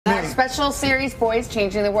special series, Boys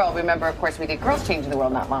Changing the World. Remember, of course, we did Girls Changing the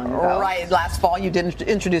World not long ago. Right, last fall you did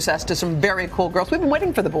introduce us to some very cool girls. We've been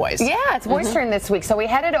waiting for the boys. Yeah, it's boys' turn this week. So we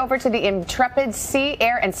headed over to the Intrepid Sea,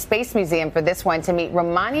 Air, and Space Museum for this one to meet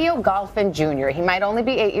Romanieo Golphin Jr. He might only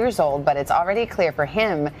be 8 years old, but it's already clear for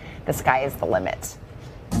him the sky is the limit.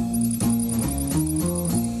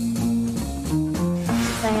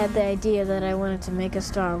 I had the idea that I wanted to make a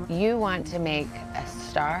star. You want to make a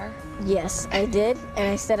star? Yes, I did, and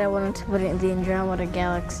I said I wanted to put it in the Andromeda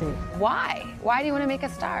Galaxy. Why? Why do you want to make a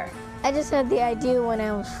star? I just had the idea when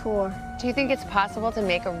I was 4. Do you think it's possible to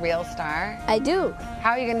make a real star? I do. How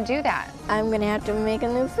are you going to do that? I'm going to have to make a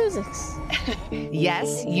new physics.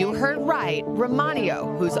 Yes, you heard right.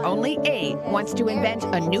 Romanieo, who's only 8, wants to invent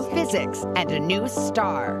a new physics and a new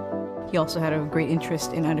star. He also had a great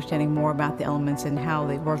interest in understanding more about the elements and how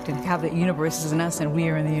they worked and how the universe is in us and we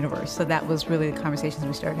are in the universe. So that was really the conversations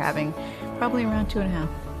we started having probably around 2.5.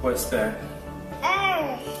 What's that?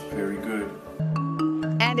 Very good.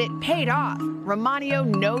 And it paid off. Romanieo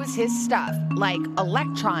knows his stuff, like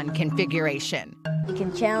electron configuration. You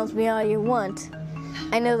can challenge me all you want.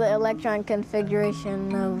 I know the electron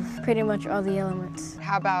configuration of pretty much all the elements.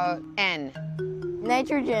 How about N?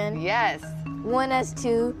 Nitrogen. Yes.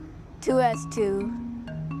 1s2, 2s2,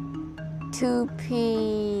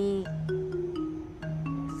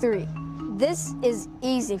 2p3. This is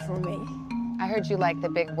easy for me. I heard you like the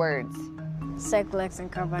big words. Cyclex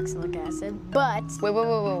and carboxylic acid, but... Wait,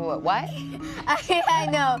 what? I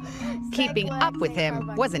know. Keeping up with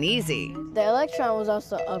him wasn't easy. The electron was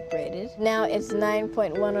also upgraded. Now it's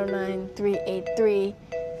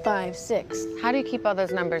 9.10938356. How do you keep all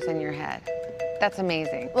those numbers in your head? That's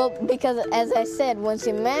amazing. Well, because as I said, once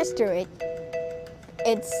you master it,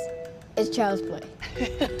 it's child's play.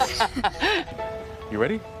 You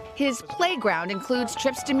ready? His playground includes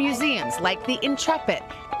trips to museums like the Intrepid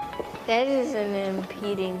That is an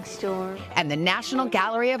impeding storm. and the National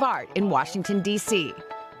Gallery of Art in Washington, D.C.,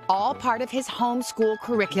 all part of his homeschool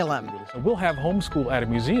curriculum. So we'll have homeschool at a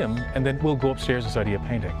museum, and then we'll go upstairs and study a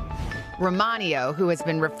painting. Romanieo, who has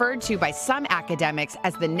been referred to by some academics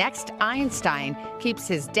as the next Einstein, keeps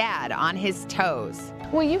his dad on his toes.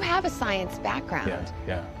 Well, you have a science background.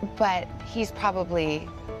 Yeah. But he's probably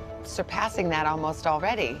surpassing that almost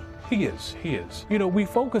already. He is. You know, we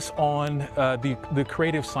focus on the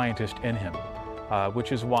creative scientist in him,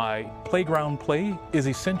 which is why playground play is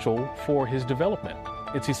essential for his development.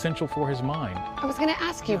 It's essential for his mind. I was going to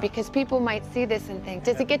ask you, because people might see this and think,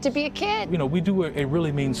 does he get to be a kid? You know, we do a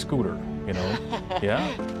really mean scooter, you know?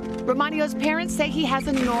 Yeah. Romanieo's parents say he has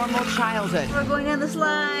a normal childhood, We're going down the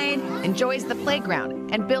slide. enjoys the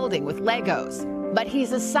playground and building with Legos. But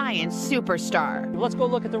he's a science superstar. Let's go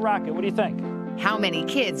look at the rocket. What do you think? How many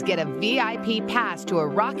kids get a VIP pass to a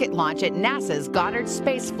rocket launch at NASA's Goddard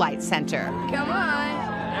Space Flight Center? Come on.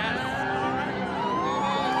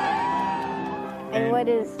 And what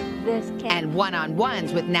is this camera? And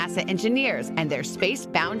one-on-ones with NASA engineers and their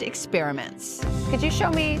space-bound experiments. Could you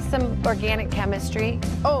show me some organic chemistry?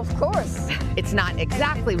 Oh, of course. It's not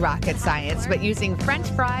exactly rocket science, but using French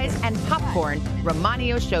fries and popcorn,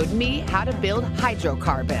 Romanieo showed me how to build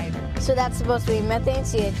hydrocarbon. So that's supposed to be methane,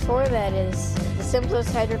 CH4. That is the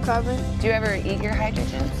simplest hydrocarbon. Do you ever eat your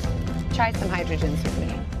hydrogens? Try some hydrogens with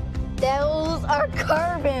me. Those are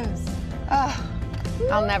carbons. Oh,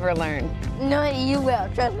 I'll never learn. No, you will.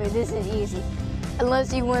 Trust me, this is easy.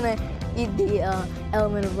 Unless you want to eat the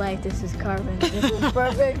element of life, this is carbon. This is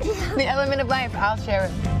perfect. The element of life, I'll share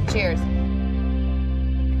it. Cheers.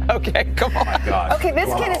 Okay, come on. God. Okay,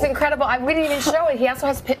 this kid is incredible. We didn't even show it. He also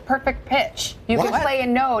has perfect pitch. You can play a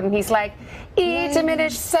note, and he's like, E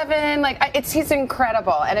diminished 7. Like, he's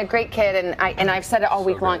incredible and a great kid. And I've said it all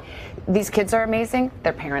week long. These kids are amazing.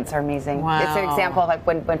 Their parents are amazing. Wow. It's an example of like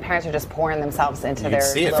when parents are just pouring themselves into their.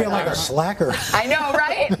 See it. I feel like a slacker. I know,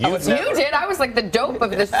 right? You did. I was like the dope of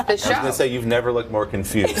the show. I was going to say, you've never looked more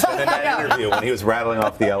confused than in that interview when he was rattling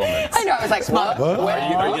off the elements. I know. I was like, what? What? Are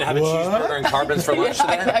you going to have a cheeseburger and carbons for lunch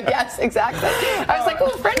today? Yes, exactly. I was like,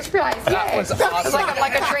 oh, French fries. Yay. was awesome.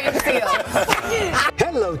 like a trained seal.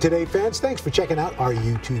 Hello, Today fans. Thanks for checking out our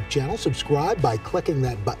YouTube channel. Subscribe by clicking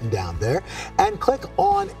that button down there and click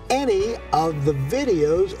on any of the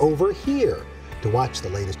videos over here to watch the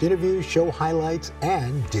latest interviews, show highlights,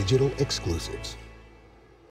 and digital exclusives.